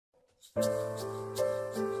Clouds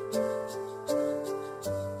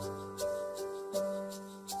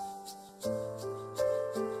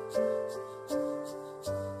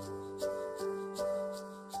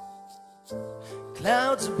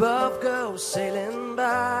above go sailing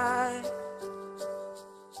by.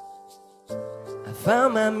 I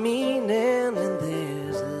found my meaning in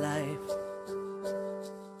this life.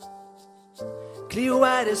 Clear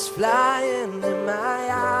white is flying in my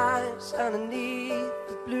eyes underneath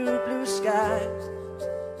the blue, blue sky.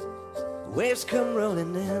 The waves come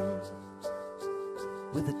rolling in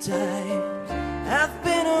with the tide. I've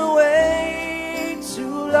been away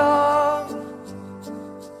too long,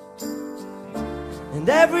 and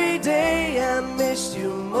every day I missed you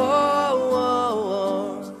more.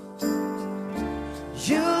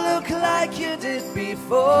 You look like you did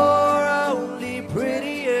before, only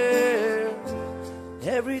prettier.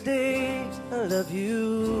 Every day I love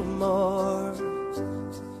you more.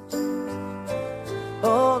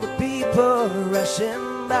 All the people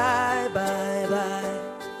rushing by, by, by,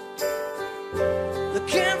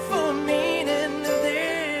 looking for meaning in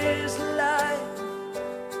this life.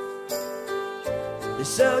 They're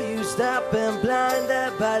so used up and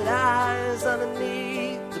blinded by lies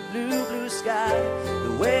underneath the blue, blue sky.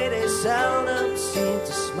 The way they seldom seem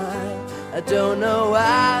to smile, I don't know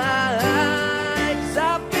why. 'Cause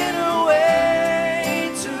I've been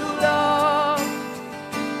away too long,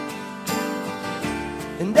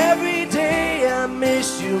 and every day I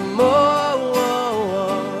miss you more.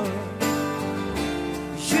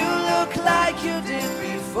 You look like you did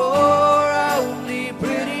before, only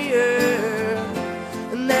prettier.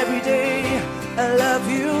 And every day I love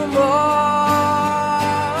you more.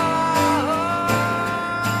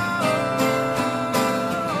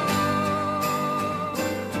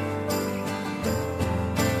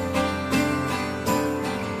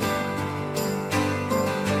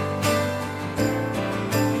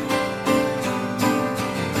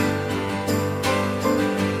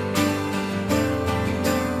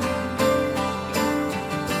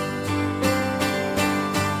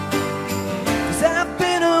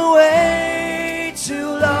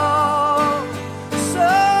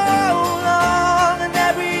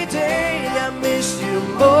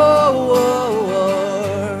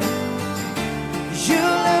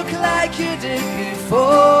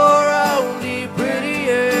 Only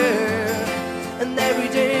prettier. And every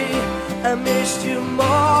day I missed you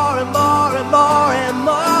more and more and more and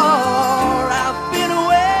more. I've been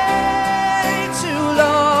away too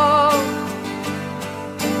long,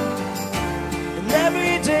 and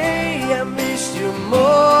every day I missed you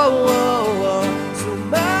more. So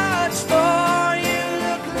much more. You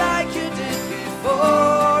look like you did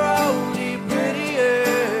before, only prettier.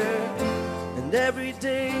 And every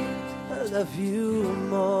day I love you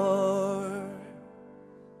more.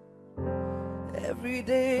 Every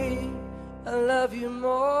day I love you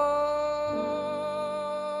more.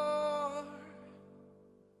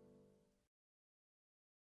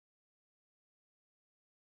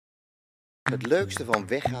 Het leukste van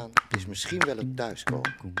weggaan is misschien wel het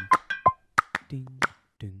thuiskomen.